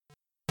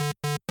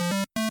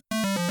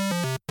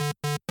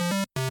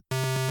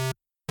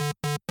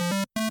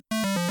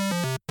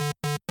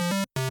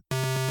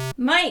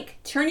Mike,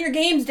 turn your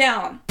games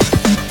down.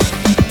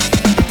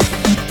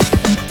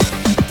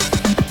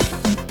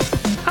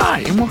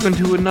 Hi, and welcome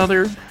to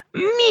another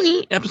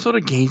mini episode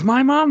of Games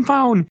My Mom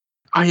Found.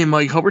 I am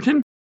Mike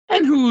Huberton,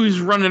 and who's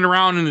running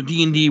around in the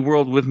D&D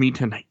world with me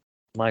tonight?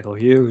 Michael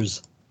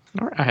Hughes.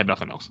 All right, I had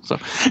nothing else. So,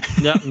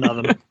 Yep,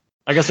 nothing.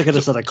 I guess I could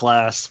have said a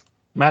class.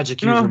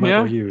 Magic user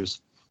Michael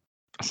Hughes.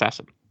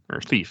 Assassin,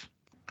 or thief,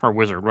 or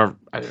wizard, whatever.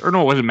 Or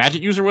no, was it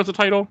magic user was the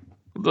title?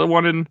 The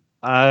one in...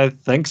 I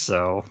think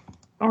so.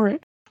 All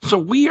right. So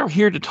we are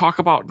here to talk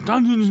about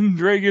Dungeons &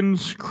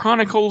 Dragons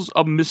Chronicles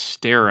of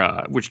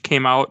Mystera, which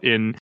came out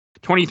in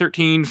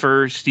 2013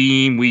 for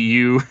Steam, Wii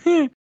U,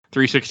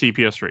 360,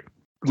 PS3.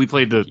 We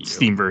played the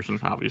Steam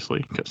version,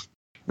 obviously.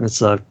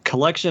 It's a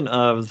collection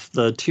of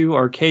the two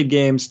arcade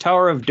games,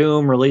 Tower of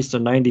Doom, released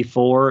in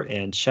 94,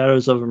 and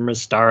Shadows of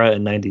Mystara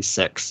in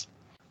 96.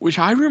 Which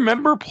I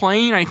remember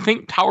playing. I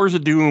think Towers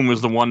of Doom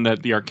was the one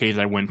that the arcades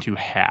I went to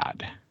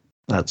had.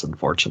 That's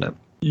unfortunate.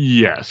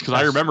 Yes, because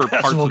I remember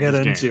parts we'll of get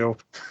this into.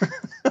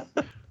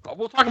 Game.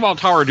 We'll talk about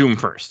Tower of Doom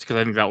first, because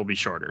I think that will be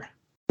shorter.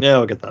 Yeah,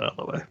 we'll get that out of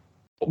the way.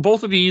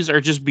 Both of these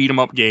are just beat 'em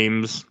up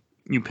games.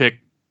 You pick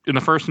in the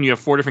first one, you have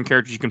 4 different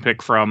characters you can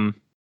pick from,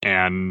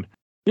 and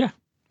yeah.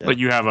 Like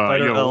you have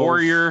a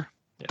warrior,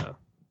 yeah,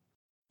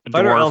 a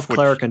fighter, dwarf, elf,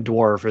 cleric, and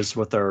dwarf is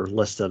what they're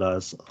listed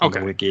as on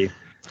the wiki.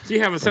 So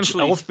you have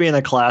essentially elf being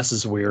a class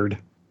is weird.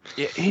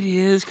 It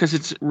is because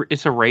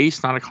it's a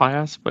race, not a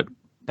class. But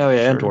oh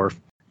yeah, sure. And dwarf.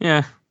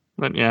 Yeah,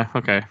 but yeah,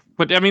 okay.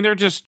 But I mean, they're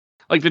just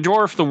like the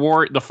dwarf,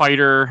 the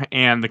fighter,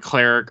 and the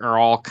cleric are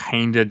all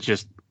kind of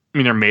just. I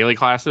mean, they're melee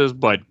classes,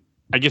 but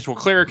I guess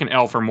cleric and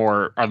elf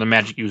are the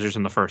magic users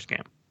in the first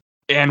game.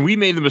 And we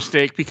made the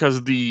mistake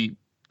because the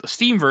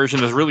Steam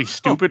version is really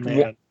stupid.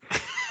 Oh,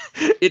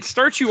 it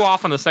starts you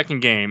off on the second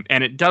game,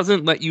 and it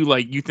doesn't let you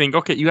you think,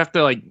 okay, you have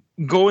to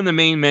go in the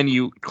main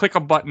menu, click a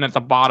button at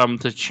the bottom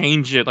to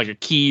change it, like a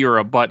key or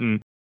a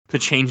button to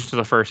change to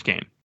the first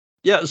game.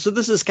 Yeah, so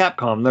this is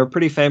Capcom. They're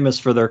pretty famous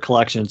for their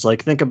collections.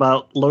 Think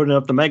about loading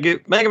up the Mega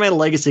Man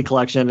Legacy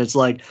Collection. It's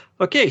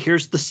okay,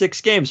 here's the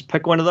 6 games.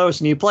 Pick one of those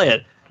and you play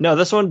it. No,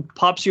 this one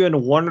pops you into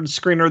one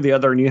screen or the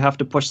other, and you have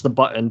to push the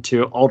button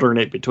to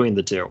alternate between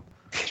the two.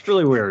 It's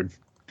really weird.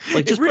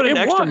 Just put an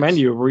extra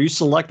menu where you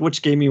select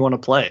which game you want to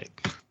play.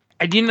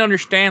 I didn't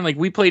understand.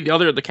 We played the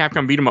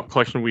Capcom beat 'em up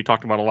collection we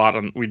talked about a lot,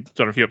 and we've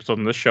done a few episodes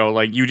on this show.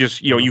 You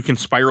just, you can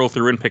spiral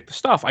through and pick the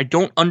stuff. I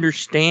don't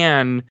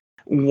understand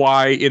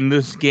why in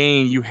this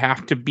game you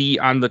have to be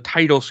on the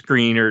title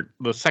screen or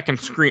the second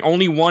screen.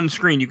 Only one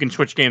screen you can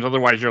switch games,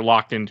 otherwise you're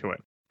locked into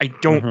it. I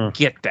don't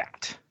get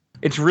that.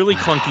 It's really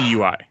clunky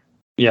UI.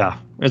 Yeah,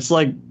 it's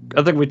I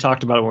think we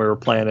talked about it when we were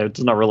playing it. It's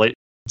not really.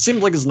 It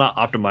seems like it's not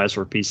optimized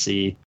for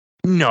PC.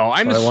 No,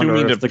 I'm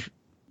assuming the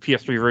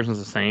PS3 version is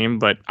the same,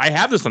 but I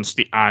have this on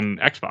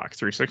Xbox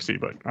 360,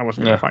 but I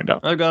wasn't going to find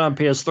out. I've got it on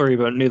PS3,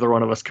 but neither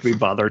one of us could be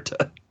bothered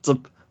to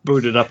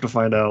boot it up to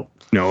find out.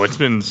 No, it's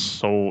been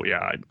so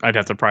I'd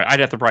have to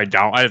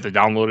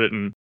download it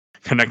and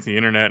connect to the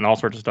internet and all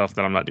sorts of stuff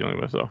that I'm not dealing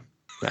with, so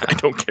I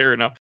don't care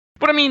enough.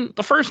 But I mean,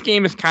 the first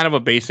game is kind of a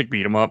basic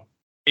beat 'em up.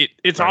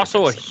 It's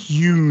also a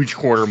huge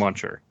quarter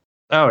muncher.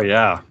 Oh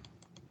yeah,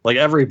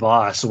 every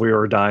boss we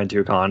were dying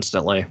to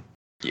constantly.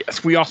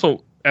 Yes, we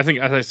also, I think,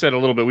 as I said a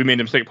little bit, we made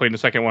the mistake of playing the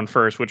second one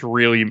first, which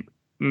really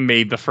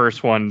made the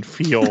first one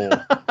feel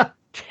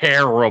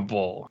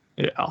terrible.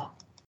 Yeah.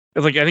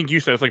 It's I think you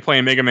said, it's like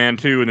playing Mega Man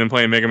 2 and then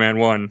playing Mega Man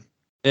 1.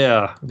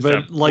 Yeah,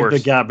 but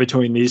the gap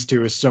between these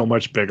two is so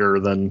much bigger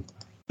than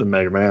the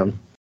Mega Man.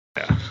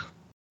 Yeah.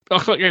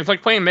 It's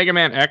like playing Mega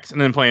Man X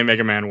and then playing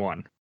Mega Man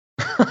 1.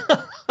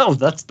 Oh,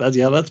 that's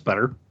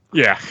better.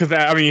 Yeah, because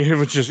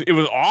it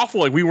was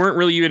awful. We weren't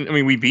really even,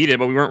 we beat it,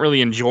 but we weren't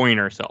really enjoying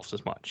ourselves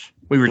as much.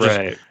 We were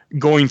just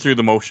going through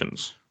the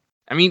motions.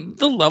 I mean,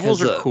 the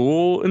levels are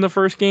cool in the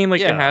first game.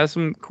 It has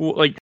some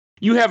cool,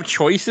 you have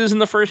choices in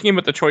the first game,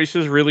 but the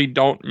choices really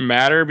don't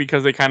matter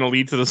because they kind of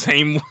lead to the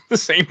same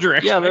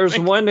direction. Yeah, there's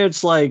one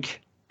that's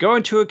go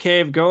into a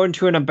cave, go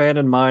into an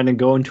abandoned mine, and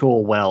go into a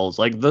wells.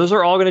 Those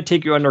are all going to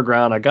take you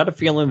underground. I got a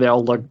feeling they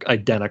all look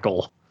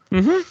identical.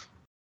 Mm-hmm.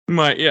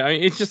 But yeah,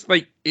 it's just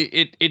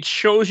it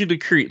shows you the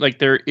create.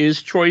 There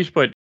is choice,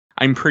 but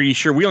I'm pretty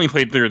sure we only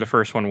played through the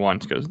first one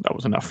once because that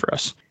was enough for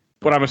us.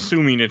 But I'm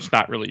assuming it's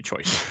not really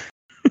choice.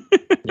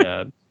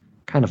 Yeah,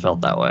 kind of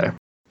felt that way.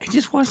 It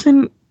just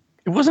wasn't.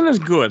 It wasn't as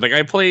good.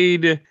 I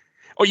played.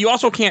 Oh, you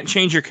also can't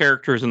change your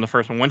characters in the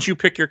first one. Once you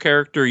pick your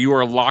character, you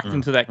are locked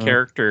into that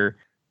character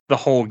the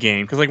whole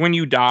game. Because when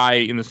you die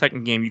in the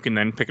second game, you can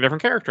then pick a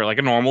different character, like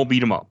a normal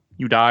beat 'em up.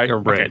 You die,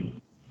 okay,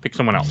 pick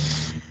someone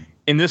else.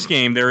 In this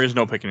game, there is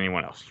no picking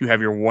anyone else. You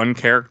have your one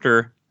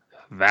character.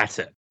 That's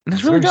it. And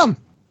it's really dumb.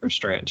 Or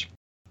strange.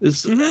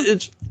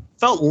 It's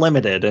felt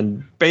limited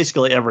in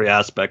basically every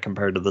aspect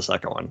compared to the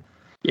second one.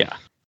 Yeah.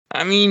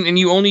 I mean, and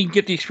you only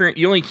get the experience.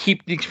 You only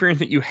keep the experience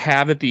that you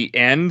have at the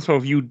end. So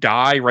if you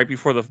die right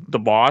before the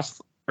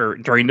boss or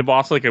during the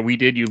boss, like we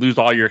did, you lose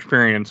all your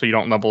experience. So you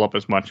don't level up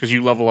as much because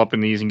you level up in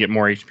these and get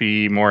more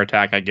HP, more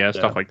attack, I guess,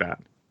 stuff like that.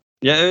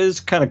 Yeah, it is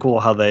kind of cool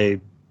how they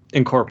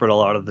incorporate a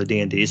lot of the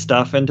D&D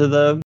stuff into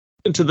the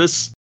into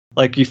this.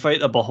 Like, you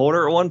fight a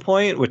beholder at one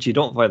point, which you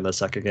don't fight in the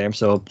second game,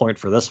 so a point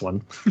for this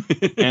one.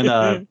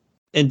 And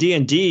in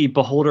D&D,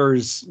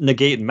 beholders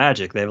negate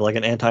magic. They have like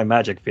an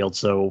anti-magic field.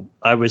 So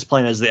I was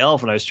playing as the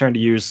elf, and I was trying to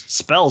use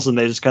spells, and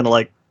they just kind of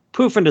like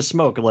poof into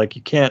smoke. Like,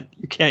 you can't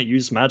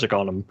use magic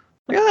on them.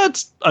 Like,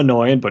 that's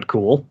annoying, but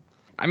cool.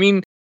 I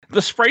mean,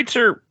 the sprites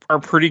are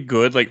pretty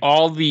good. Like,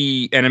 all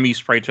the enemy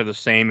sprites are the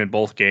same in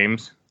both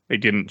games. They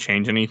didn't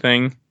change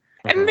anything.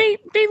 And they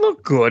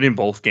look good in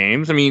both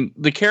games. I mean,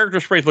 the character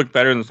sprites look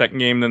better in the second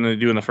game than they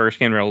do in the first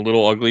game. They're a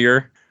little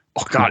uglier.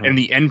 Oh, God. And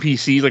the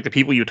NPCs, like the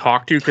people you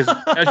talk to, because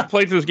as you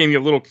play through this game, you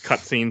have little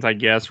cutscenes, I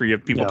guess, where you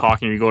have people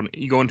talking.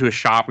 You go into a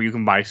shop where you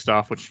can buy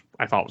stuff, which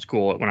I thought was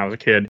cool when I was a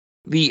kid.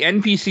 The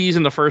NPCs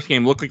in the first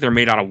game look like they're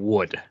made out of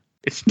wood.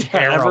 It's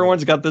terrible.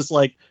 Everyone's got this,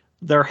 like,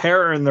 their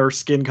hair and their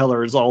skin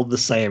color is all the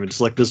same.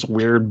 It's like this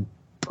weird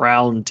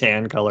brown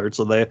tan color.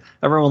 So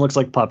everyone looks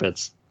like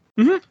puppets.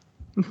 It's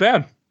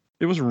bad.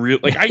 It was real.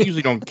 Like, I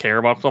usually don't care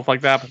about stuff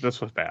like that, but this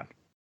was bad.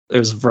 It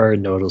was very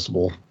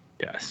noticeable.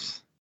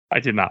 Yes. I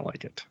did not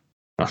like it.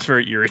 I was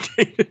very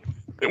irritated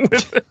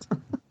with it.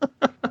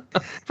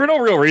 For no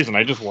real reason.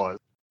 I just was.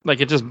 Like,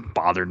 it just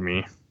bothered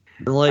me.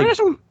 Like,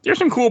 there's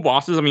some cool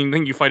bosses. I mean, I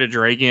think you fight a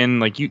dragon.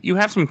 Like, you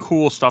have some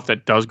cool stuff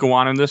that does go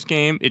on in this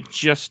game.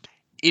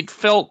 It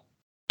felt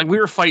like we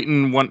were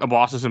fighting a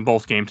bosses in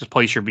both games to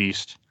place your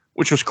beast,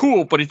 which was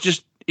cool, but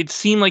it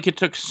seemed like it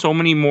took so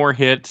many more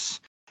hits.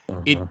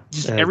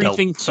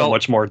 Everything felt so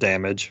much more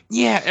damage.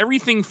 Yeah,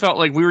 everything felt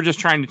like we were just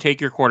trying to take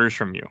your quarters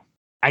from you.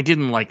 I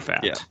didn't like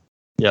that.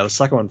 Yeah, the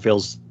second one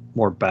feels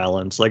more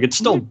balanced. Like, it's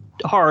still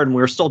hard and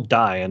we're still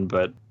dying,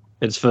 but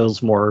it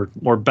feels more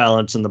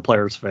balanced in the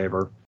player's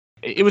favor.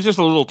 It was just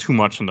a little too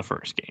much in the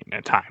first game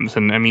at times.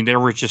 And I mean, there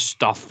was just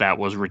stuff that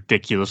was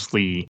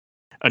ridiculously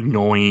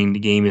annoying. The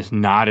game is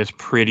not as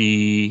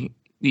pretty.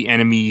 The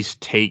enemies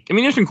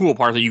there's some cool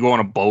parts that you go on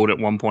a boat at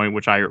one point,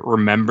 which I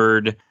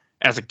remembered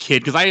as a kid,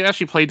 because I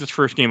actually played this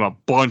first game a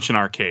bunch in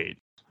arcade.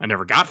 I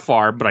never got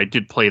far, but I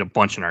did play it a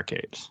bunch in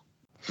arcades.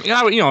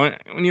 When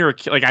you're a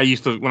kid, like, I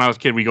used to, when I was a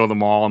kid, we go to the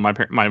mall,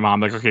 and my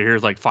mom, like, okay,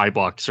 here's like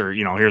 $5,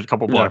 or, here's a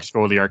couple bucks,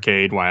 go to the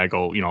arcade while I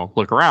go,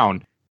 look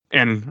around.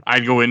 And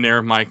I'd go in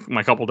there, my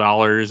couple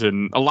dollars,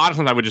 and a lot of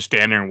times I would just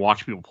stand there and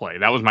watch people play.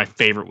 That was my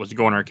favorite, was to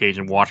go in arcades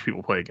and watch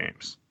people play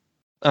games.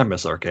 I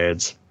miss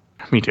arcades.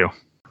 Me too.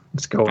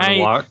 Let's go and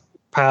walk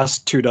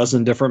past 24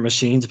 different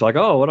machines, be like,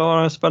 oh, what do I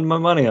want to spend my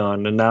money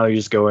on? And now you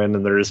just go in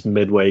and there's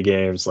midway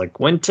games,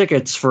 like, win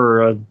tickets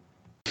for a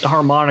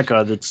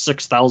harmonica that's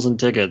 6,000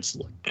 tickets.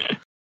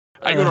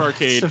 I go to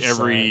arcade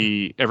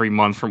every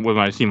month when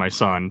I see my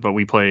son, but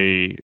we've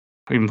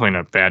been playing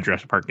a bad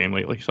Jurassic Park game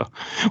lately. So,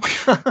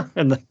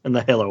 and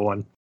the Halo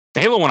one.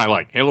 The Halo one I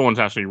like. Halo one's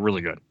actually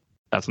really good.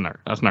 That's another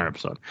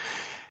episode.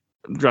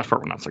 Jurassic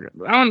Park one not so good.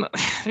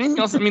 Anything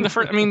else? I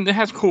mean, it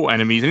has cool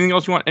enemies.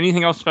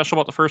 Anything else special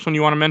about the first one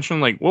you want to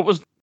mention? Like,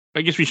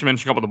 I guess we should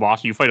mention a couple of the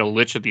bosses. You fight a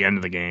Lich at the end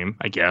of the game,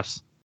 I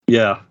guess.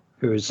 Yeah,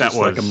 who's just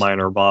like a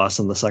minor boss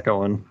in the second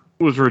one.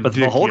 It was ridiculous. But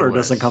the Beholder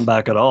doesn't come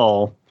back at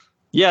all.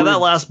 Yeah, that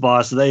last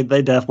boss, they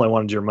definitely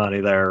wanted your money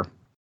there.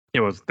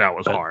 That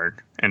was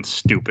hard and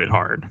stupid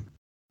hard.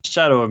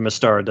 Shadow of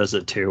Mystara does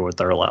it too with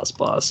their last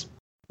boss.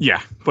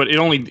 Yeah, but it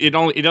only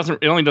doesn't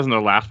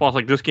their last boss.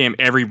 Like, this game,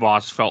 every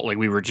boss felt like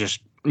we were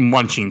just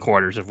munching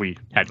quarters if we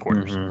had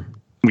quarters. Mm-hmm.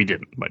 We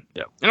didn't, but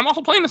yeah. And I'm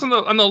also playing this on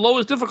the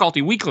lowest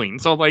difficulty, weakling.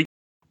 So, like,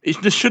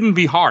 this shouldn't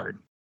be hard.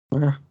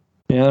 Yeah,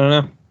 I don't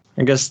know.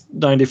 I guess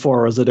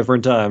 94 was a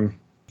different time.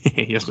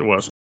 Yes, it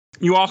was.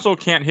 You also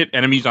can't hit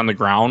enemies on the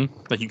ground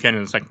like you can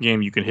in the second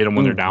game. You can hit them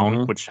when they're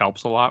down, which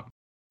helps a lot.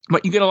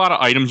 But you get a lot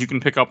of items you can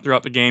pick up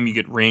throughout the game. You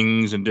get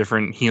rings and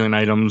different healing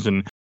items,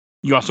 and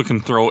you also can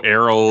throw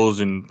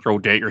arrows and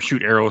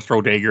shoot arrows,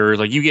 throw daggers.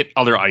 Like, you get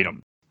other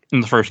items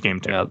in the first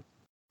game too. Yeah.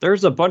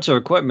 There's a bunch of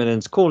equipment, and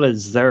it's cool that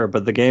it's there,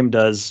 but the game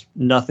does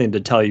nothing to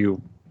tell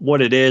you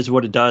what it is,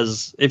 what it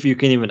does, if you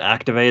can even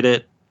activate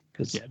it.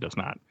 Yeah, it does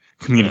not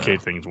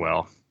communicate things well.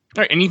 All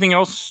right, anything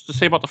else to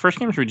say about the first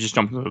game, or should we just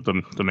jump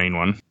to the main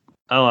one?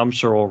 Oh, I'm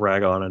sure we'll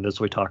rag on it as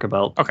we talk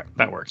about. Okay,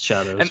 that works.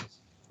 Shadows. And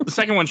the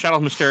second one, Shadows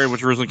of Mysteria,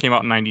 which originally came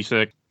out in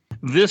 96.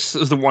 This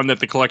is the one that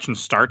the collection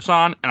starts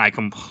on, and I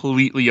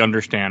completely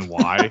understand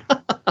why.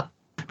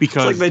 Because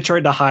it's like they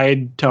tried to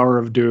hide Tower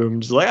of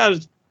Doom. Like, I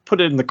just put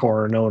it in the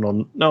corner. No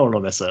one will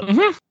miss it.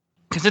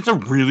 Because it's a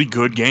really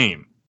good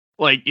game.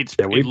 Like, it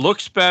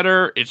looks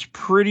better. It's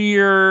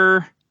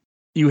prettier.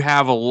 You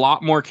have a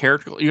lot more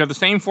character. You have the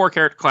same 4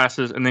 character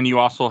classes, and then you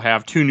also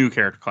have 2 new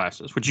character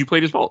classes, which you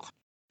played as both.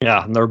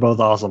 Yeah, and they're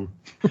both awesome.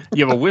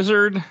 You have a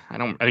wizard. I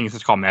think it's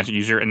just called magic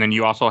user, and then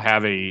you also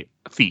have a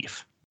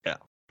thief. Yeah,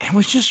 it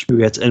was just who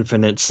gets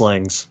infinite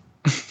slings.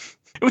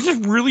 It was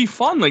just really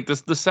fun. Like,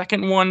 the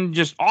second one,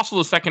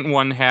 the second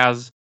one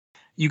has,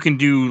 you can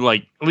do,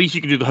 like, at least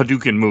you can do the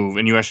Hadouken move,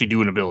 and you actually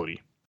do an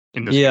ability.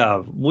 In this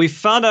game. We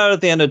found out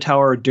at the end of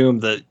Tower of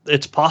Doom that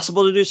it's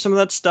possible to do some of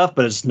that stuff,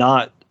 but it's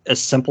not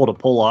as simple to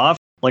pull off.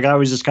 Like, I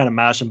was just kind of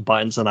mashing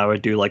buttons, and I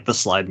would do, like, the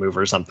slide move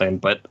or something,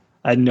 but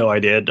I had no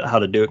idea how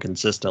to do it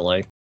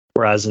consistently.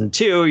 Whereas in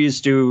 2, you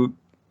used to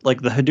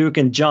like the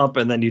Hadouken jump,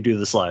 and then you do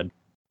the slide.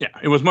 Yeah,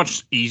 it was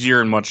much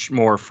easier and much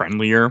more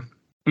friendlier.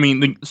 I mean,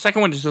 the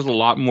second one just has a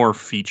lot more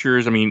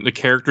features. I mean, the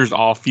characters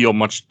all feel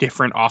much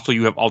different. Also,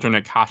 you have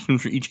alternate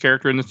costumes for each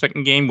character in the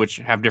second game, which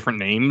have different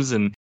names.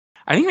 And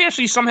I think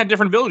actually some had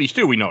different abilities,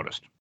 too, we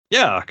noticed.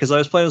 Yeah, because I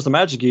was playing as the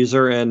magic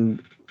user,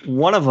 and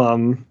one of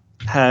them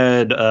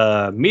had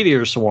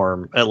Meteor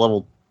Swarm at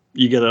level...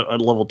 You get a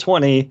level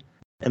 20,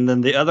 and then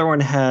the other one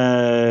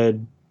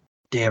had...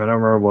 Damn, I don't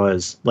remember what it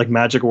was. Like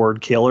Magic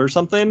Word Kill or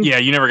something? Yeah,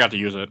 you never got to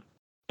use it.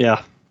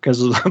 Yeah,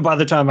 because by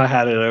the time I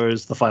had it, it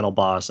was the final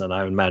boss, and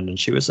I imagined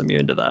she was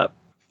immune to that.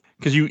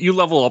 Because you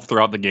level up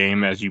throughout the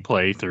game as you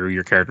play through.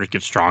 Your characters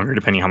get stronger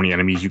depending on how many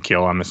enemies you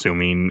kill, I'm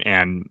assuming.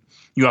 And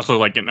you also,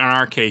 like in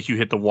our case, you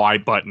hit the Y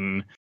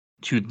button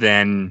to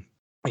then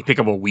pick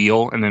up a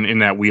wheel. And then in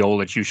that wheel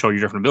lets you show your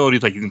different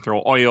abilities. Like you can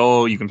throw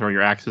oil, you can throw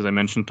your axes, I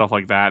mentioned, stuff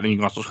like that. And you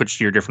can also switch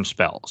to your different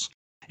spells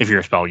if you're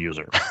a spell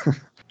user.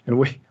 And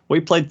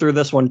we played through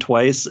this one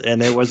twice,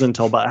 and it wasn't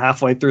until about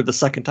halfway through the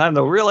second time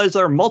that we realized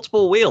there are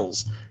multiple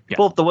wheels. You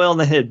pull up the wheel and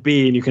then hit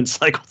B, and you can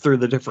cycle through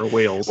the different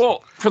wheels.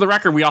 Well, for the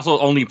record, we also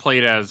only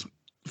played as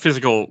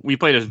physical. We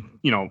played as,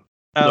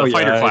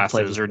 fighter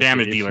classes or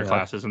damage dealer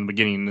classes in the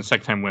beginning. The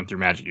second time we went through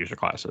magic user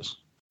classes.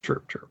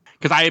 True.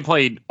 Because I had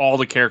played all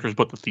the characters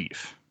but the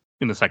thief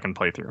in the second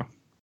playthrough,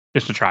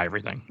 just to try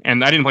everything.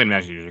 And I didn't play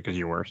magic user because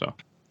you were, so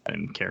I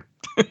didn't care.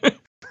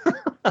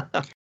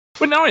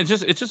 But no, it's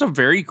just a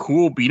very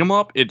cool beat 'em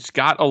up. It's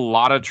got a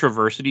lot of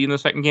traversity in the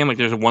second game. Like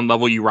there's one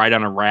level you ride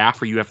on a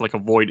raft where you have to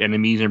avoid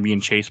enemies and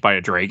being chased by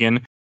a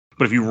dragon.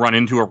 But if you run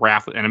into a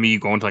raft with enemy, you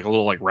go into a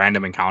little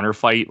random encounter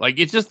fight.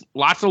 It's just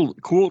lots of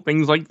cool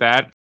things like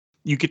that.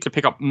 You get to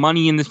pick up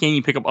money in this game.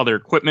 You pick up other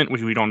equipment,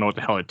 which we don't know what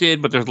the hell it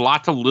did. But there's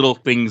lots of little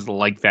things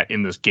like that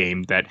in this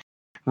game that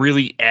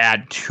really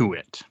add to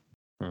it.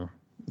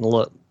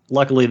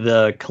 Luckily,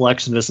 the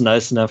collection is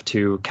nice enough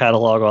to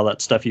catalog all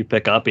that stuff you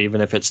pick up, even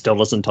if it still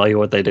doesn't tell you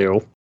what they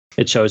do.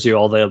 It shows you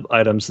all the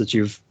items that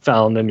you've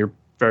found in your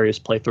various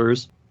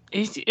playthroughs.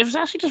 It was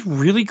actually just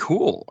really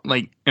cool.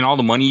 And all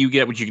the money you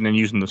get, which you can then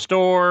use in the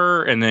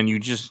store, and then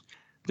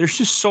there's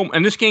just so...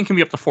 And this game can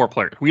be up to 4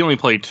 players. We only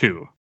played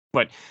 2.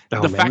 But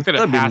fact that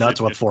that'd be nuts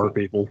with 4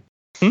 people.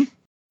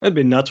 It'd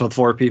be nuts with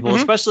 4 people,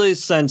 especially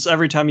since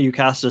every time you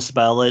cast a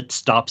spell, it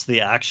stops the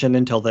action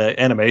until the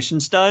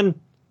animation's done.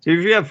 If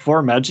you have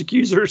 4 magic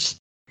users,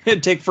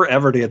 it'd take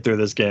forever to get through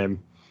this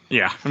game.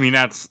 Yeah, I mean,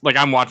 that's...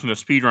 I'm watching a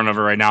speedrun of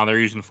it right now. They're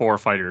using 4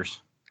 fighters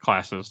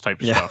classes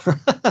type of stuff.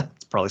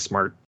 It's probably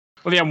smart.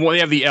 Well, they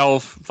have the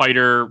elf,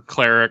 fighter,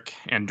 cleric,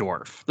 and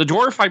dwarf. The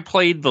dwarf I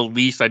played the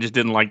least. I just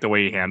didn't like the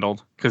way he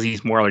handled, because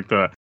he's more like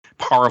the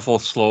powerful,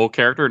 slow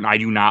character, and I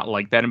do not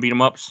like that in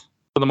beat-em-ups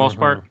for the most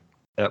part.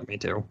 Yeah, me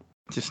too.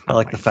 I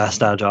like the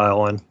fast, agile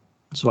one.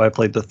 That's why I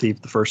played the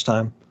thief the first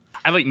time.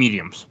 I like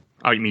mediums.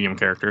 I like medium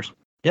characters.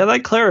 Yeah,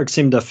 that cleric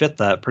seemed to fit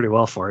that pretty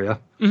well for you.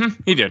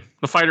 He did.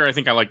 The fighter, I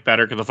think I liked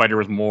better because the fighter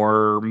was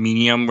more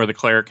medium, where the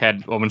cleric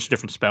had a bunch of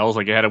different spells.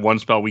 It had one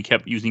spell we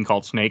kept using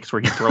called snakes,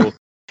 where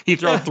he'd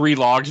throw 3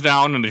 logs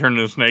down and they turn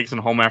into snakes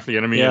and home after the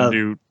enemy and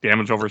do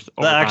damage over time.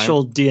 The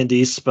actual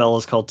D&D spell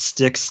is called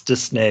Sticks to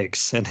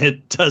Snakes, and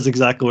it does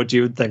exactly what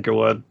you would think it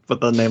would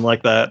with a name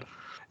like that.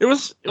 It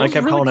was I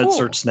kept really calling cool. it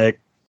Search Snake.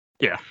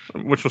 Yeah,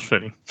 which was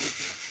fitting.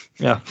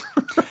 Yeah.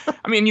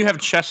 I mean, you have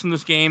chests in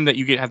this game that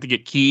you have to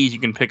get keys you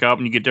can pick up,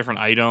 and you get different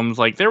items.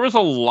 There was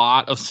a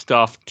lot of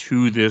stuff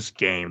to this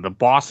game. The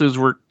bosses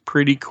were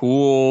pretty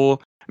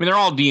cool. I mean, they're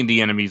all D&D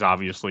enemies,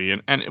 obviously,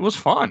 and it was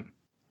fun.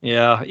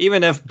 Yeah,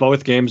 even if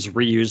both games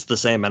reuse the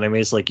same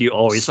enemies, you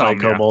always fight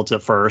kobolds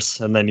at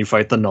first, and then you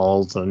fight the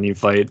gnolls, and you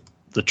fight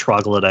the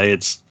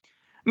troglodytes.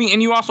 I mean,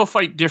 and you also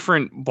fight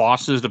different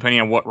bosses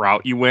depending on what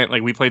route you went.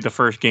 We played the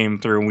first game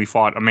through, and we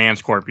fought a man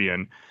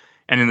scorpion.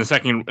 And in our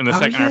second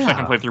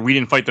playthrough, we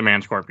didn't fight the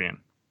man scorpion.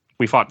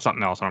 We fought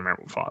something else. I don't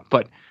remember what we fought.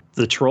 But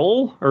the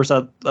troll, or is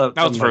that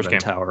was the first game?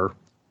 Tower?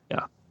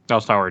 Yeah, that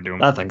was Tower of Doom.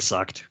 That thing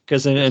sucked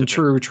because in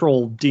true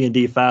troll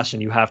D&D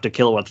fashion, you have to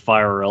kill it with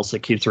fire, or else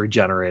it keeps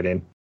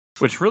regenerating.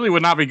 Which really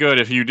would not be good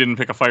if you didn't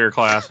pick a fire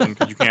class,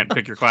 because you can't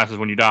pick your classes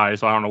when you die.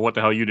 So I don't know what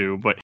the hell you do.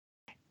 But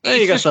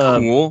you got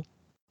cool.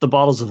 The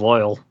bottles of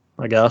oil,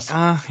 I guess.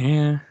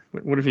 Yeah.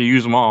 What if you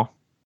use them all?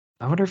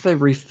 I wonder if they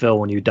refill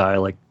when you die,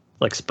 like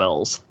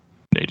spells.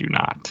 They do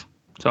not.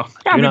 So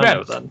yeah, be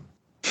bad then.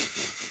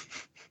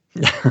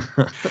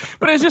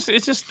 But it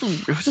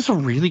was just a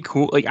really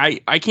cool.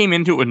 I came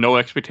into it with no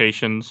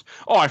expectations.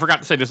 Oh, I forgot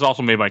to say this is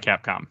also made by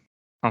Capcom.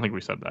 I don't think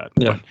we said that.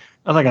 Yeah,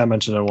 I think I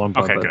mentioned it at one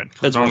point. Okay, good.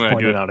 It's worth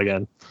pointing out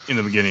again in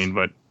the beginning,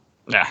 but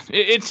yeah,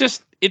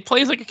 it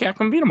plays like a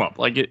Capcom beat 'em up.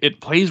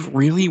 It plays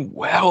really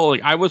well.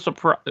 I was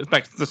surprised.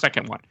 The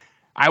second one,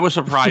 I was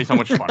surprised how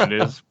much fun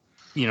it is.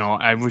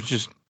 I was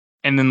just,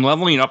 and then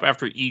leveling up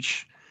after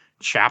each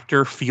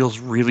chapter feels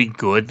really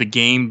good. The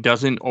game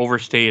doesn't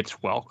overstay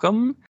its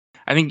welcome.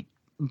 I think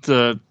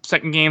the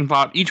second game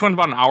each one's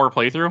about an hour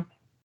playthrough,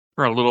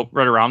 or a little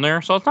right around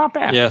there, so it's not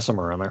bad. Yeah,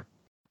 somewhere around there.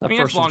 I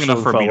mean, it's long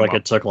enough for me.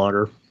 It took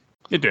longer.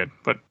 It did,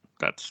 but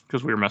that's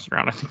because we were messing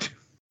around, I think.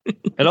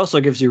 It also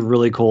gives you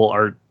really cool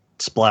art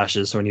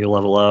splashes when you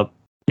level up.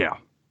 Yeah.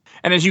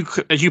 And as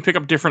you pick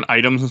up different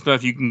items and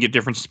stuff, you can get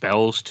different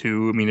spells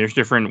too. I mean, there's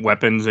different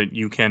weapons that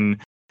you can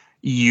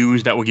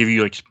use that will give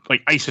you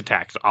like ice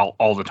attacks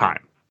all the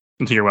time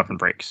until your weapon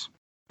breaks.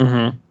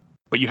 Mm-hmm.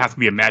 But you have to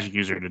be a magic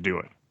user to do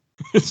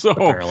it. So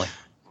Apparently.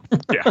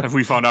 yeah, if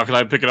we found out,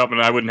 because I'd pick it up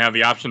and I wouldn't have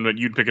the option, but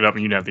you'd pick it up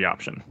and you'd have the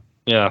option.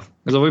 Yeah,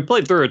 because we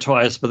played through it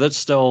twice, but that's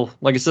still,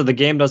 like I said, the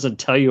game doesn't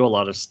tell you a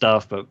lot of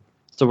stuff, but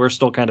so we're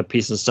still kind of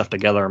piecing stuff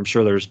together. I'm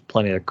sure there's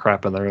plenty of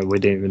crap in there that we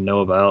didn't even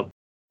know about.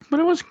 But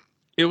it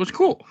was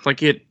cool.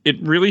 Like it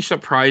really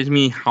surprised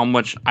me how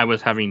much I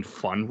was having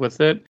fun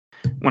with it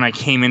when I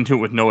came into it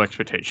with no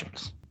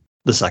expectations.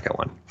 The second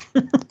one.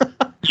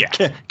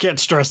 Yeah. Can't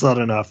stress that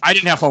enough. I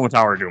didn't have fun with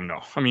Tower of Doom,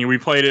 no. I mean, we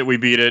played it, we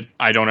beat it.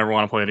 I don't ever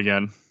want to play it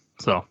again.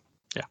 So,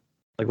 yeah.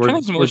 Like we're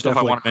definitely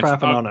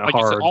crapping on it like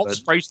hard. Said, all the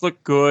sprites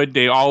look good.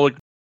 They all look.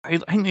 I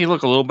think they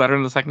look a little better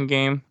in the second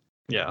game.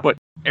 Yeah. But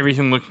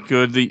everything looked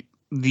good.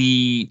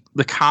 The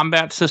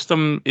combat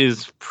system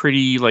is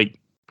pretty, like,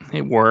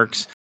 it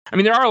works. I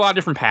mean, there are a lot of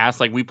different paths.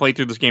 Like, we played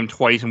through this game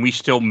twice, and we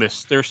still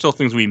missed. There's still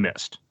things we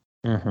missed.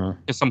 Mm-hmm.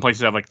 And some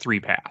places have, like, 3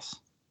 paths.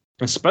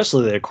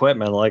 Especially the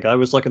equipment. Like, I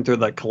was looking through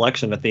that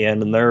collection at the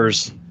end, and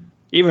there's,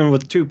 even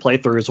with 2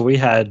 playthroughs, we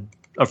had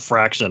a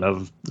fraction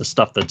of the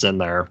stuff that's in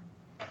there.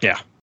 Yeah.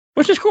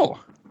 Which is cool.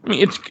 I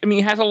mean,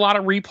 it has a lot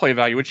of replay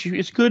value, which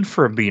is good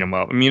for a beat 'em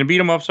up. I mean, beat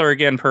 'em ups are,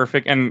 again,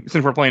 perfect. And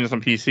since we're playing this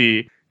on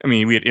PC, I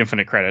mean, we had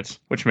infinite credits,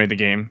 which made the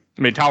game.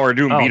 Made Tower of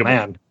Doom beatable.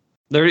 Man.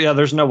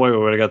 There's no way we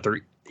would have got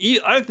through.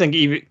 I think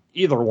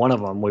either one of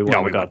them we would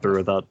have got through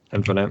without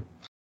infinite.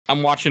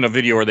 I'm watching a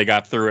video where they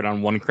got through it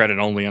on 1 credit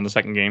only on the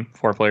second game,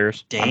 4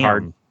 players. Damn. On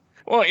hard.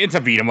 Well, it's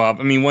a beat 'em up.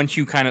 I mean, once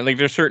you kind of, like,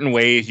 there's certain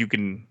ways you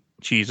can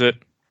cheese it,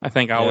 I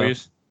think,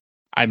 always.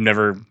 I've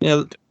never...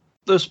 Yeah,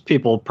 those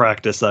people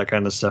practice that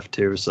kind of stuff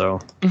too, so...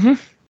 Mm-hmm.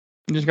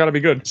 You just gotta be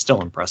good.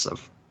 Still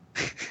impressive.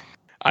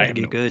 I have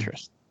no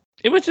interest.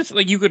 It was just,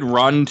 like, you could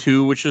run,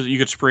 too, which is, you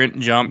could sprint,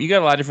 jump. You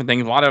got a lot of different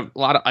things, a lot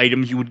of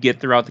items you would get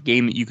throughout the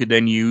game that you could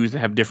then use that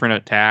have different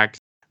attacks.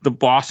 The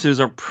bosses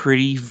are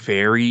pretty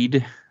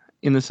varied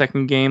in the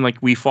second game. Like,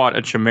 we fought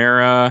a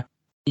Chimera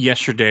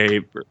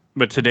yesterday,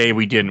 but today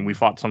we didn't. We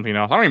fought something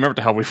else. I don't even remember what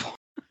the hell we fought.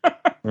 I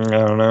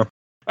don't know.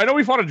 I know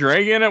we fought a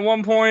dragon at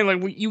one point.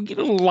 Like, you get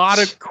a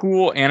lot of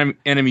cool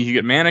enemies. You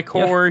get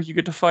manticores you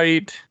get to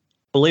fight.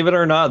 Believe it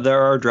or not,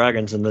 there are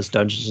dragons in this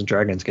Dungeons and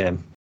Dragons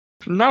game.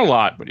 Not a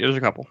lot, but there's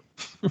a couple.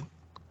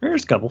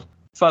 There's a couple.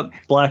 Fought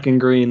black and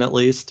green, at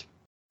least.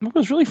 It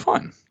was really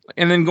fun.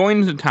 And then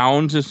going into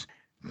towns is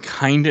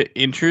kind of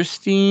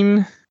interesting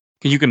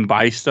because you can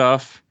buy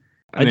stuff.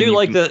 I do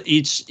like that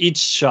each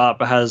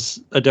shop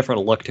has a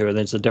different look to it. And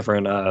it's a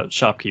different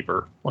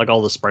shopkeeper. Like,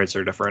 all the sprites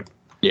are different.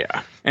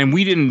 Yeah. And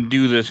we didn't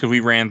do this because we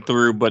ran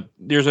through, but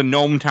there's a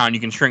gnome town you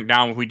can shrink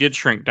down. If we did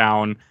shrink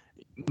down,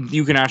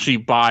 you can actually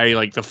buy,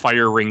 like,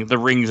 the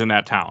rings in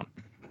that town.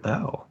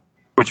 Oh.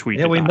 Which we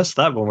did we not. missed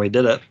that when we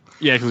did it.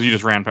 Yeah, because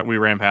we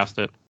ran past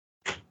it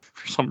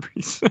for some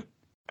reason.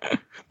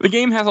 The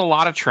game has a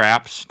lot of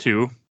traps,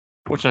 too,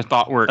 which I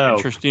thought were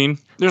interesting.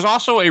 There's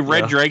also a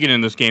red dragon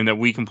in this game that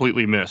we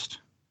completely missed.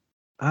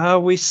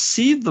 We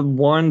see the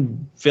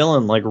one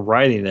villain, like,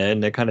 riding it,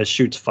 and it kind of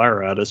shoots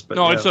fire at us. But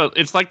no,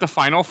 it's like the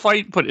final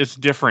fight, but it's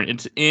different.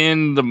 It's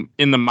in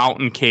the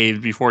mountain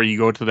cave before you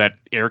go to that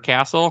air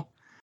castle.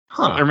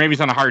 Huh. Or maybe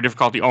it's on a hard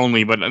difficulty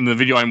only, but in the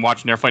video I'm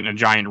watching, they're fighting a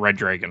giant red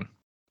dragon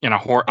in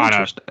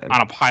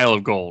on a pile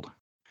of gold.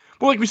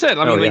 Well, like we said,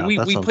 I mean, we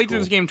played through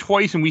this game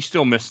twice and we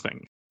still miss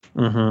things.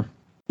 Mm-hmm.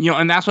 You know,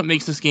 and that's what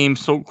makes this game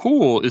so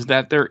cool is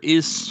that there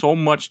is so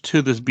much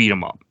to this beat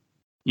 'em up.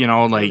 You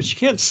know, like, but you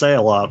can't say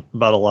a lot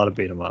about a lot of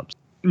beat 'em ups.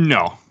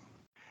 No,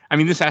 I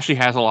mean, this actually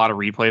has a lot of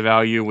replay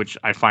value, which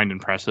I find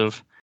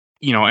impressive.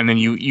 You know, and then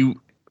you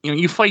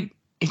fight.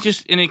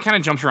 It kind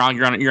of jumps around.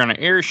 You're on an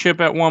airship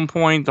at one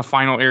point. The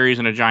final area is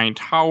in a giant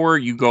tower.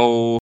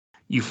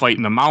 You fight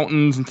in the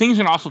mountains, and things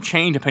can also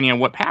change depending on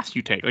what path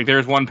you take. Like,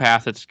 there's one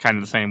path that's kind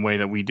of the same way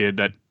that we did.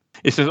 That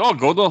it says, "Oh,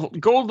 go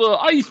the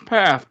ice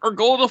path or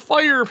go the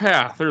fire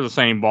path." They're the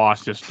same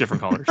boss, just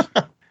different colors.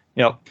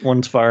 Yep,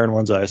 one's fire and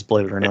one's ice.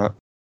 Believe it or not.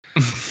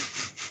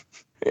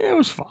 It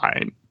was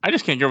fine. I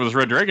just can't get over this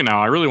red dragon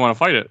now. I really want to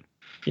fight it.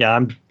 Yeah,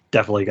 I'm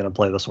definitely going to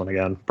play this one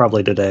again.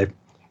 Probably today.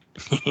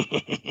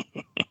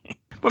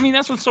 But I mean,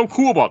 that's what's so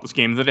cool about this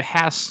game, is that it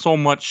has so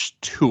much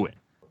to it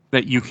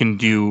that you can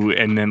do.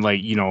 And then,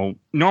 like, you know,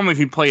 normally if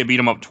you play a beat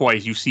 'em up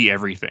twice, you see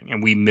everything,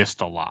 and we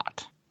missed a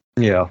lot.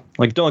 Yeah,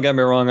 like, don't get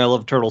me wrong, I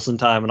love Turtles in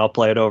Time, and I'll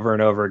play it over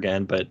and over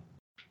again. But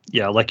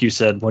yeah, like you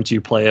said, once you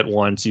play it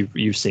once,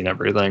 you've seen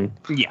everything.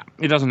 Yeah,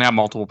 it doesn't have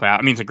multiple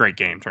paths. I mean, it's a great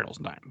game, Turtles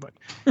in Time. But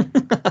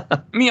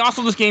I mean,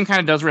 also this game kind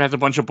of does where it has a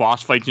bunch of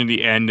boss fights in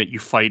the end that you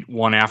fight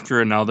one after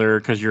another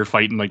because you're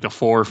fighting like the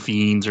 4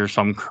 fiends or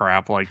some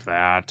crap like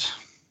that.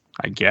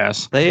 I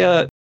guess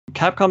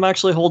Capcom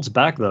actually holds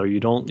back though. You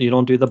don't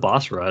do the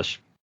boss rush,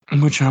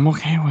 which I'm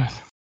okay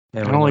with.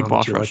 Yeah, I don't like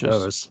boss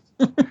rushes.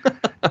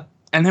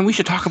 And then we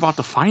should talk about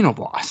the final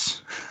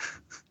boss.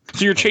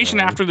 So you're chasing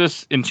after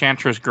this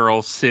enchantress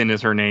girl, Sin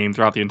is her name,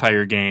 throughout the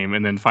entire game,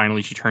 and then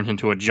finally she turns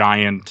into a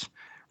giant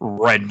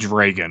red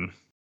dragon.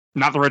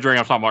 Not the red dragon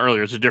I was talking about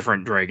earlier, it's a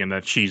different dragon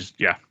that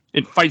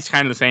it fights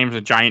kind of the same as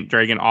a giant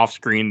dragon off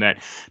screen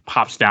that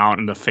pops down,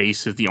 and the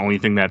face is the only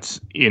thing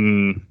that's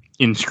in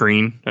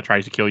screen that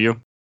tries to kill you.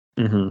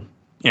 Mm-hmm.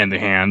 And the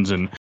hands.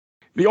 And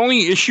the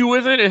only issue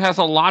with it has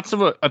lots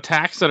of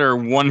attacks that are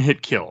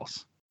one-hit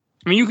kills.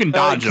 I mean, you can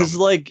dodge them.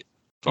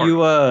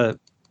 Because,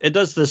 it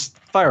does this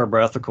fire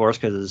breath, of course,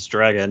 because it's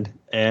dragon.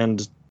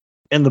 And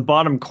in the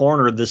bottom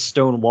corner, this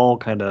stone wall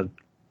kind of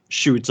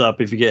shoots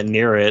up if you get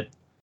near it.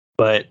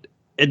 But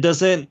it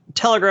doesn't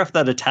telegraph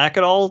that attack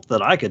at all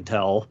that I could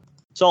tell.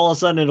 So all of a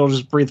sudden, it'll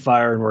just breathe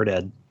fire and we're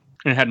dead.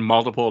 It had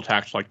multiple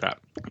attacks like that.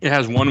 It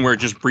has one where it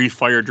just breathes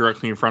fire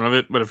directly in front of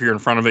it, but if you're in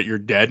front of it, you're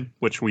dead,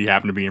 which we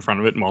happen to be in front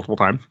of it multiple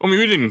times. I mean,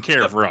 we didn't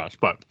care for us,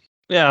 but...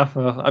 Yeah,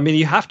 I mean,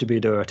 you have to be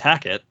to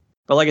attack it.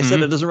 But like I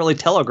said, it doesn't really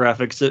telegraph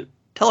that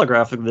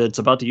it's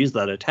about to use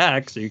that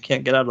attack, so you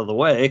can't get out of the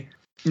way.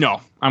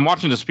 No, I'm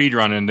watching the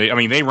speedrun, and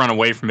they run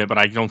away from it, but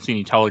I don't see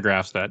any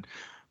telegraphs that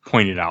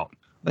point it out.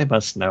 They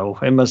must know.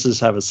 It must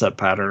just have a set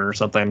pattern or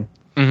something.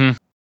 Mm-hmm.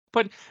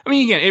 But, I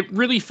mean, again, it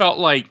really felt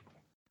like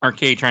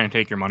arcade trying to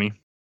take your money.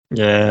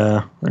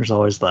 Yeah, there's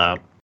always that.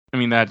 I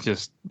mean, that's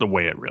just the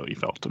way it really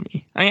felt to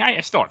me. I mean, I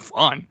still had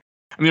fun.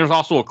 I mean, there's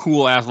also a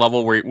cool-ass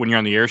level where when you're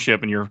on the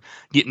airship and you're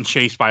getting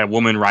chased by a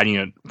woman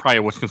riding probably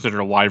what's considered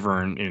a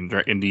wyvern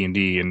in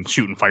D&D and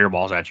shooting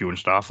fireballs at you and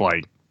stuff.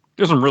 Like,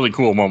 there's some really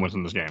cool moments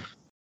in this game.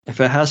 If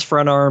it has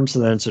front arms,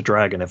 then it's a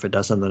dragon. If it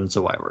doesn't, then it's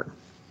a wyvern.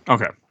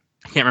 Okay.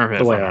 I can't remember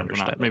if it the had way front I arms or not.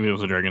 understand it. Maybe it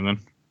was a dragon then.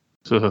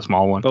 So it's a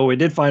small one. But we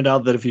did find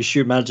out that if you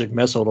shoot magic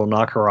missile, it'll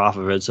knock her off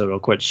of it, so it'll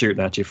quit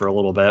shooting at you for a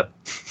little bit.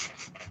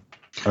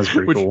 That's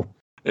pretty cool.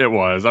 It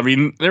was. I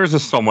mean, there was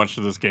just so much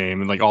to this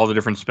game, and like all the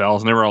different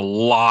spells, and there were a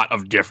lot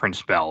of different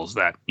spells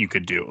that you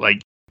could do.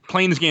 Like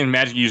playing this game as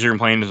Magic user and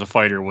playing as a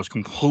fighter was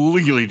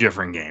completely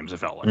different games. It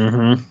felt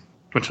like,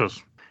 which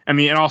was. I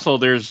mean, and also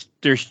there's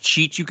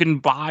cheats you can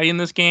buy in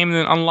this game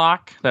and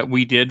unlock that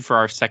we did for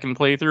our second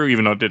playthrough,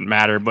 even though it didn't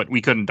matter, but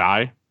we couldn't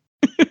die.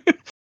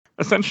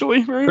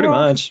 Essentially, pretty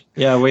much.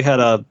 Yeah, we had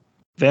a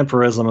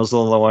vampirism as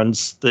one of the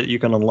ones that you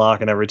can unlock,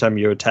 and every time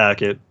you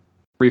attack, it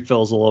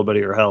refills a little bit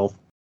of your health.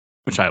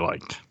 Which I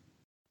liked.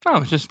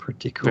 Oh, it's just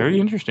pretty cool. Very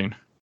interesting.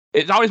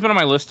 It's always been on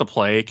my list to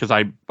play because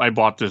I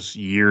bought this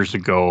years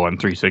ago on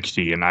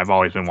 360, and I've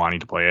always been wanting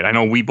to play it. I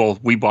know we bought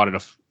it.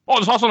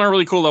 There's also another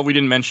really cool level we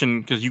didn't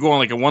mention because you go on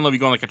like one level, you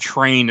go on like a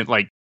train that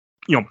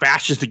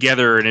bashes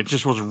together, and it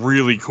just was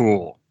really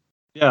cool.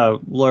 Yeah,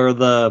 where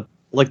the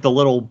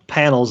little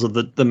panels of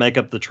the make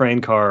up the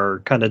train car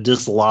kind of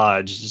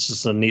dislodged. It's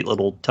just a neat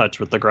little touch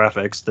with the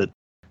graphics that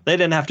they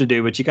didn't have to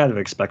do, but you kind of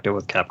expect it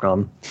with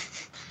Capcom.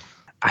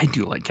 I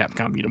do like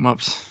Capcom beat 'em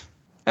ups.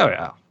 Oh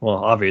yeah. Well,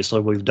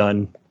 obviously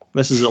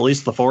this is at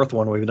least the fourth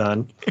one we've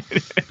done.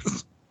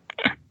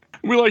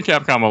 We like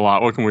Capcom a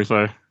lot. What can we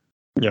say?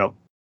 Yep.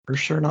 We're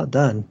sure not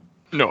done.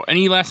 No.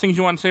 Any last things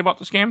you want to say about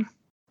this game?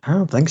 I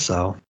don't think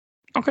so.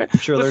 Okay. I'm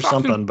sure there's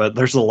something, but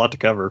there's a lot to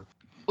cover.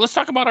 Let's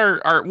talk about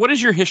our what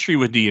is your history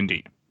with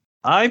D&D?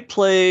 I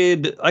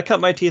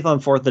cut my teeth on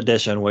 4th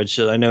edition, which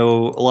I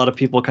know a lot of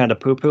people kind of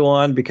poo-poo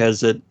on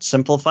because it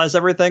simplifies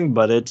everything,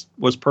 but it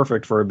was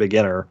perfect for a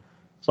beginner.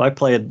 So I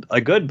played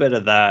a good bit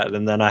of that,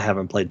 and then I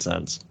haven't played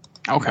since.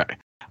 Okay.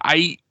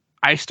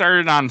 I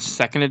started on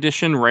 2nd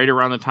edition right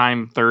around the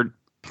time third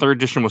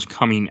edition was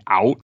coming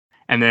out.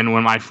 And then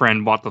when my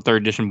friend bought the 3rd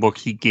edition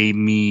books, he gave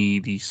me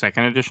the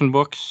 2nd edition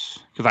books.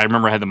 Because I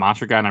remember I had the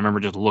Monster Guide, and I remember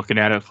just looking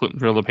at it, flipping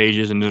through the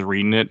pages, and just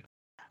reading it.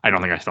 I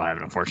don't think I still have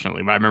it,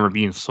 unfortunately, but I remember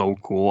being so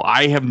cool.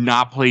 I have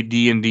not played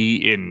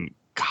D&D in,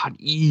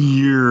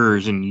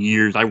 years and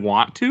years. I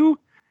want to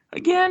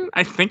again.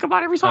 I think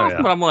about it every so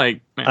often, but I'm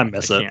like, man, I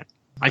miss it.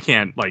 I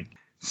can't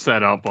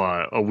set up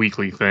a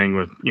weekly thing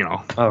with,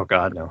 Oh,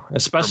 God, no.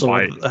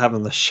 Especially with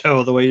having the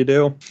show the way you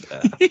do.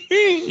 Yeah.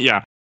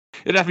 Yeah.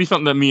 It'd have to be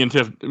something that me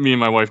and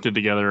my wife did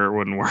together, or it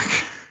wouldn't work.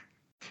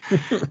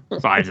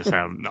 So I just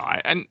have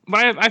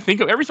I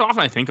think every so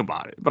often I think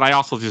about it, but I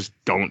also just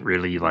don't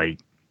really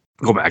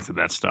go back to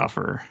that stuff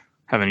or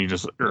have any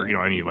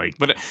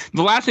but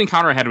the last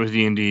encounter I had with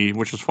D&D,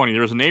 which was funny,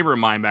 there was a neighbor of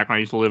mine back when I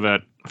used to live at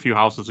a few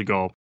houses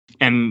ago,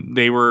 and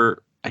they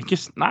were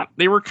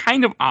they were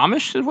kind of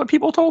Amish is what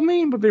people told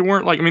me, but they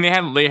weren't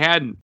they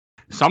had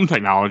some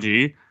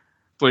technology,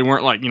 so they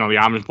weren't the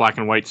Amish black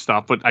and white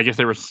stuff, but I guess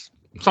they were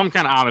some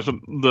kind of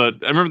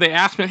Amish. I remember they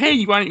asked me, hey,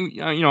 you want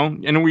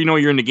and we know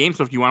you're into game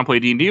stuff, do you want to play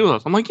D&D with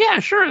us? I'm like, yeah,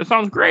 sure, that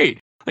sounds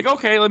great. Like,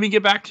 okay, let me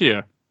get back to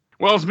you.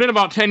 Well, it's been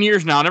about 10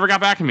 years now. Never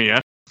got back to me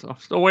yet. So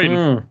still waiting.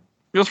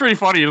 It was pretty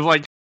funny. It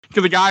was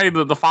because the guy,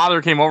 the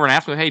father came over and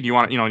asked me, hey, do you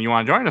want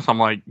to join us? I'm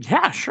like,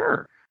 yeah,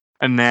 sure.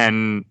 And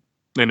then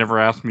they never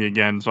asked me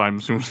again. So I'm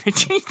assuming they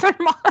changed their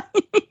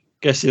mind.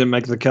 Guess you didn't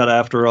make the cut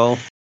after all.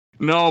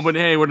 No, but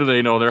hey, what do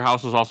they know? Their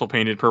house was also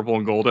painted purple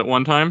and gold at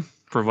one time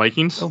for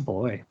Vikings. Oh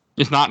boy.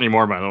 It's not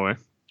anymore, by the way.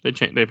 They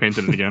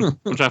painted it again,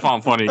 which I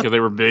found funny because they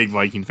were big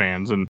Viking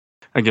fans. And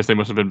I guess they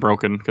must have been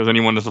broken because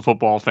anyone that's a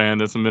football fan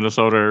that's a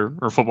Minnesota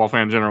or football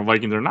fan in general,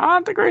 Vikings are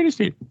not the greatest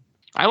team.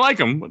 I like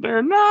them, but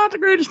they're not the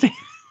greatest team.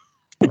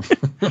 But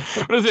it's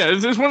one of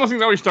those things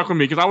that always stuck with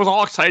me because I was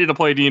all excited to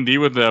play D&D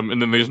with them,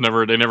 and then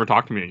they never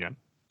talked to me again.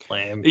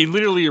 Lame. They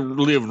literally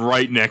lived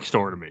right next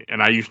door to me,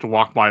 and I used to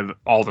walk by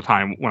all the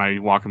time when I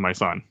walk with my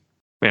son.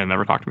 They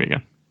never talked to me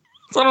again.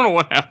 So I don't know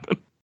what happened.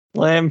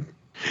 Lame.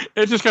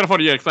 It's just kind of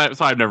funny, yeah,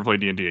 because I've never played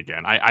D&D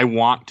again. I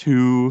want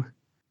to,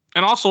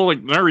 and also like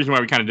another reason why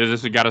we kind of did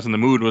this, it got us in the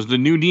mood, was the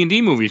new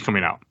D&D movies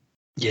coming out.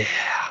 Yeah.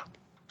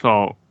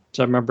 So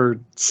I remember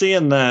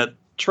seeing that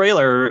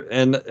trailer,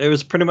 and it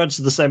was pretty much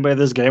the same way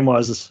this game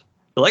was.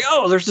 They're like,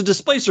 oh, there's a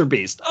displacer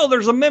beast. Oh,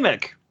 there's a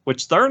mimic.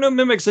 Which there are no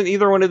mimics in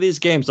either one of these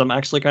games. I'm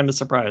actually kind of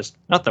surprised.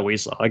 Not that we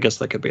saw. I guess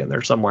that could be in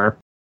there somewhere.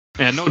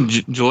 and no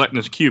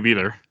gelatinous cube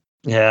either.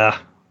 Yeah,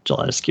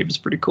 gelatinous cube is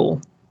pretty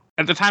cool.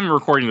 At the time of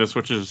recording this,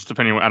 which is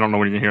depending, I don't know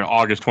when you can hear,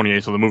 August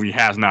 28th, so the movie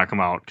has not come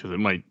out because it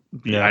might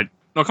be. Yeah.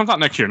 No, it comes out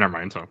next year. Never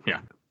mind. So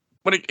yeah.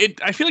 But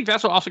I feel like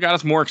that's what also got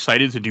us more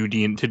excited to do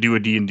a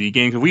D&D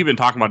game, because we've been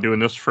talking about doing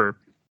this for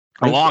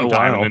a long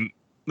time. And then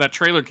that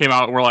trailer came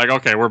out, and we're like,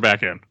 okay, we're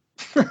back in.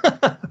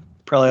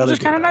 Probably Which is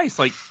kind of nice.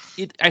 Like,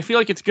 I feel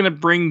like it's going to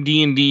bring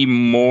D&D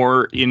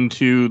more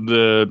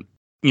into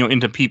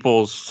into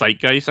people's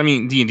zeitgeist. I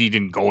mean, D&D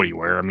didn't go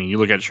anywhere. I mean, you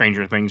look at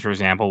Stranger Things, for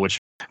example, which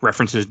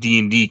references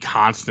D&D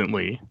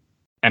constantly.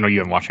 I know you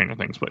haven't watched Stranger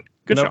Things, but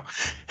good show.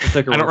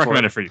 I don't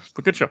recommend it for you,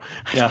 but good show.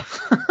 Yeah.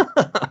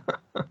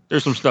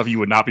 There's some stuff you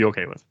would not be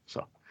okay with.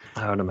 So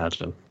I would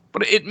imagine.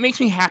 But it makes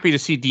me happy to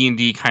see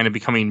D&D kind of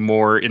becoming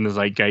more in the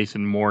zeitgeist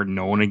and more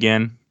known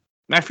again.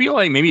 And I feel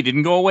like maybe it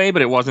didn't go away,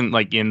 but it wasn't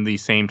like in the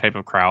same type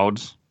of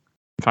crowds.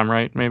 If I'm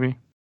right, maybe.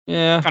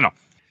 Yeah. I don't know.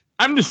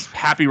 I'm just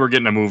happy we're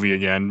getting a movie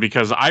again,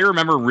 because I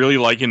remember really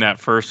liking that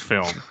first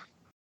film.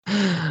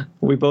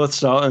 We both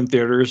saw it in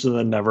theaters and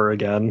then never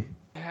again.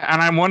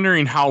 And I'm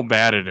wondering how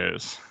bad it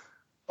is.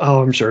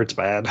 Oh, I'm sure it's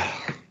bad.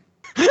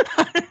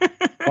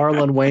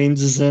 Marlon Wayans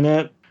is in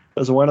it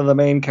as one of the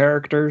main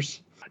characters.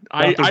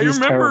 I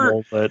remember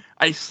terrible, but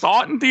I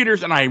saw it in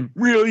theaters and I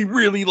really,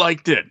 really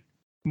liked it.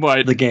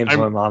 But the games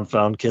my mom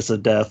found, Kiss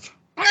of Death.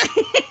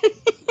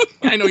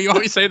 I know you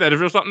always say that. If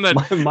there's something that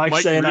Mike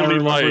saying really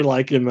I remember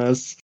liking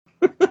this.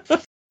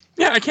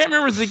 Yeah, I can't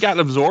remember if they got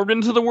absorbed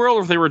into the world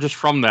or if they were just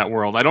from that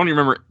world. I don't even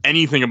remember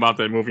anything about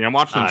that movie. I'm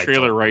watching the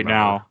trailer right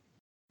now.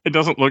 It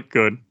doesn't look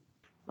good.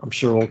 I'm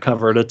sure we'll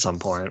cover it at some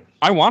point.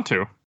 I want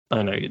to.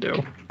 I know you do.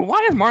 But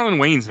why is Marlon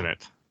Wayans in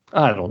it?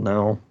 I don't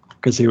know.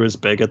 Because he was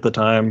big at the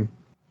time.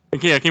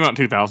 Yeah, it came out in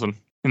 2000.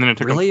 And then it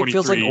took really? him 43. It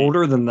feels like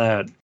older than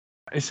that.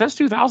 It says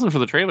 2000 for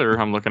the trailer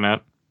I'm looking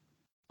at.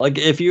 Like,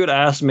 if you had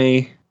asked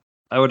me,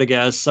 I would have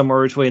guessed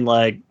somewhere between,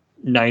 like,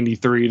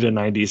 93 to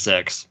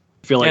 96.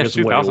 I feel like it's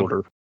way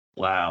older.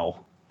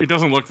 Wow. It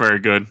doesn't look very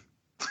good.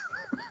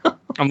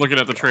 I'm looking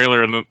at the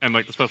trailer and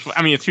like the special.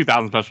 I mean, it's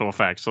 2000 special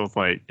effects, so it's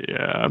like,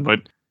 yeah,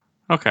 but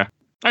okay. All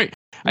right.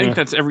 I think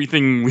that's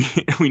everything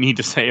we need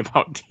to say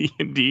about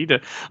D&D.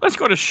 Let's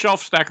go to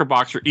shelf, stacker,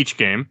 box for each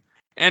game,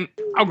 and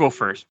I'll go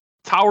first.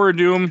 Tower of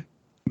Doom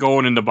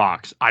going in the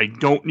box. I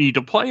don't need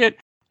to play it.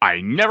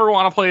 I never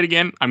want to play it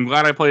again. I'm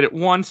glad I played it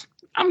once.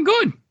 I'm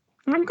good.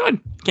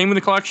 Came in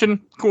the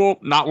collection. Cool.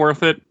 Not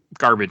worth it.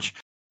 Garbage.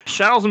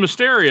 Shadows of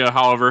Mysteria,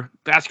 however,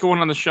 that's going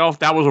on the shelf.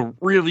 That was a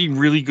really,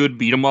 really good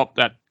beat 'em up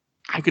that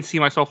I could see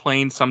myself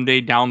playing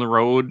someday down the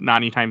road. Not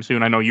anytime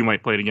soon. I know you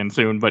might play it again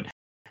soon, but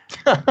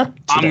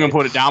I'm going to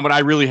put it down. But I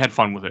really had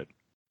fun with it.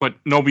 But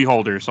no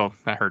Beholder, so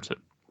that hurts it.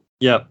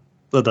 Yep,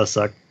 that does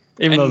suck.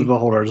 Even though the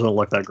Beholder doesn't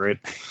look that great.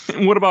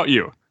 What about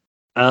you?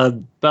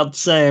 About the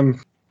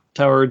same.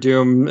 Tower of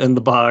Doom in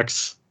the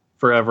box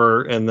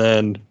forever, and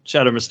then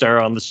Shadow of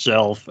Mysteria on the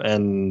shelf,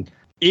 and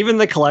even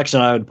the collection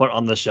I would put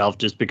on the shelf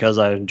just because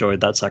I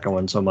enjoyed that second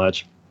one so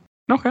much.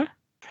 Okay.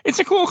 It's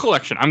a cool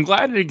collection. I'm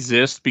glad it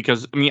exists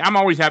because, I mean, I'm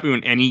always happy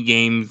when any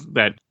games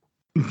that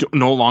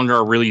no longer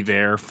are really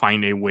there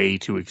find a way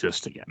to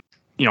exist again.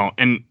 You know,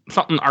 and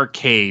something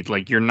arcade,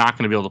 like, you're not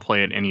going to be able to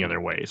play it any other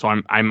way. So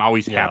I'm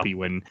always happy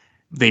when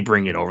they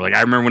bring it over. Like,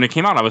 I remember when it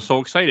came out, I was so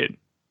excited.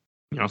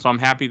 You know, so I'm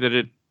happy that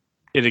it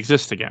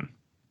exists again.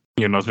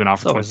 You know, it's been out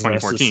for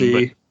 2014,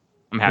 but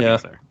I'm happy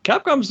it's there.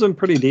 Capcom's been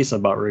pretty decent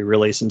about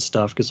re-releasing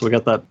stuff, because we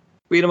got that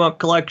beat 'em up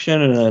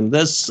collection, and then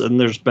this, and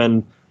there's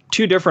been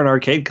 2 different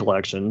arcade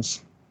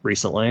collections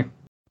recently.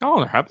 Oh,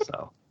 they're happy.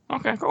 So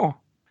okay, cool.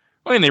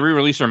 Oh, and they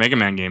re-released their Mega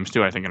Man games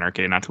too, I think, in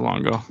arcade not too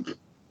long ago.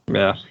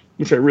 Yeah,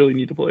 which I really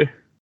need to play.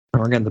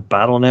 We're getting the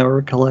Battle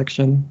Network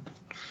collection.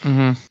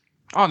 Mm-hmm.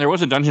 Oh, there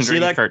was a Dungeons &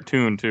 Dragons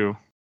cartoon too.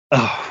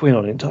 Oh, we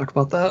don't need to talk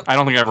about that. I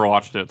don't think I ever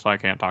watched it, so I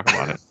can't talk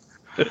about it.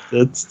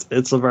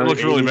 It's a very. It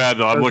looks really bad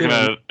though. I'm looking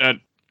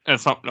at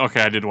something.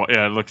 Okay, I did.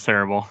 Yeah, it looks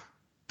terrible.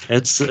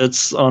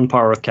 It's on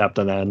par with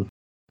Captain N.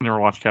 Never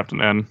watched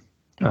Captain N.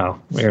 Oh,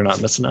 you're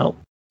not missing out.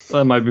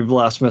 That might be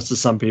blasphemous to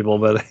some people,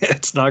 but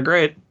it's not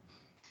great.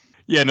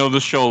 Yeah, no,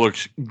 this show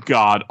looks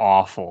god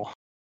awful.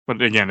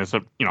 But again, it's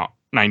a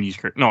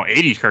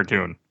 80s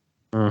cartoon.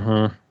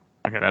 Mm-hmm.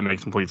 Okay, that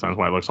makes complete sense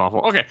why it looks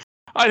awful. Okay,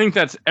 I think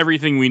that's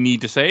everything we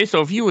need to say.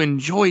 So if you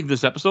enjoyed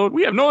this episode,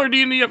 we have no other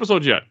D&D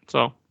episodes yet.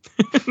 So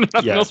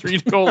nothing else for you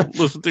to go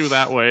listen to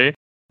that way.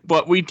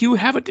 But we do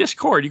have a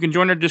Discord. You can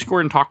join our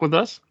Discord and talk with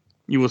us.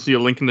 You will see a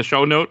link in the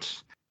show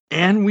notes.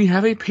 And we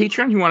have a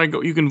Patreon. You want to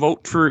go? You can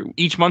vote for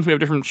each month. We have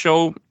different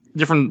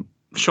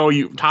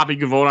topic you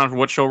can vote on for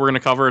what show we're going to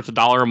cover. It's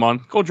 $1 a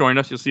month. Go join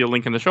us. You'll see a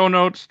link in the show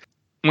notes.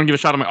 I'm going to give a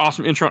shout out to my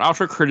awesome intro and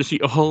outro,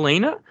 courtesy of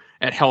Helena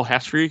at Hell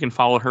Hastry. You can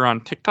follow her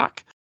on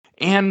TikTok.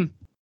 And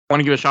I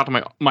want to give a shout out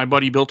to my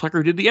buddy Bill Tucker,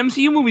 who did the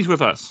MCU movies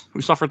with us.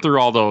 We suffered through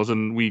all those,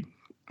 and we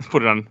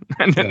put it on,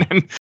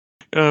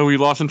 and we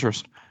lost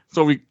interest.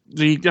 So we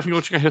definitely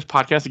go check out his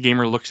podcast, The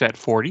Gamer Looks at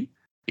 40.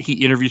 He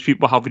interviews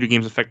people how video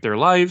games affect their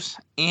lives.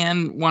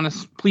 And want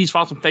to please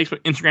follow us on Facebook,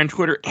 Instagram,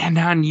 Twitter, and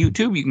on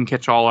YouTube. You can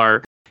catch all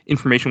our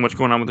information, what's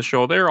going on with the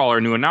show there, all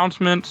our new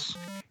announcements.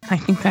 I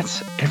think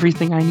that's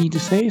everything I need to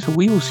say. So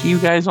we will see you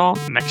guys all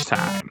next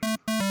time.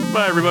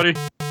 Bye, everybody.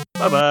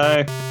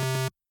 Bye-bye.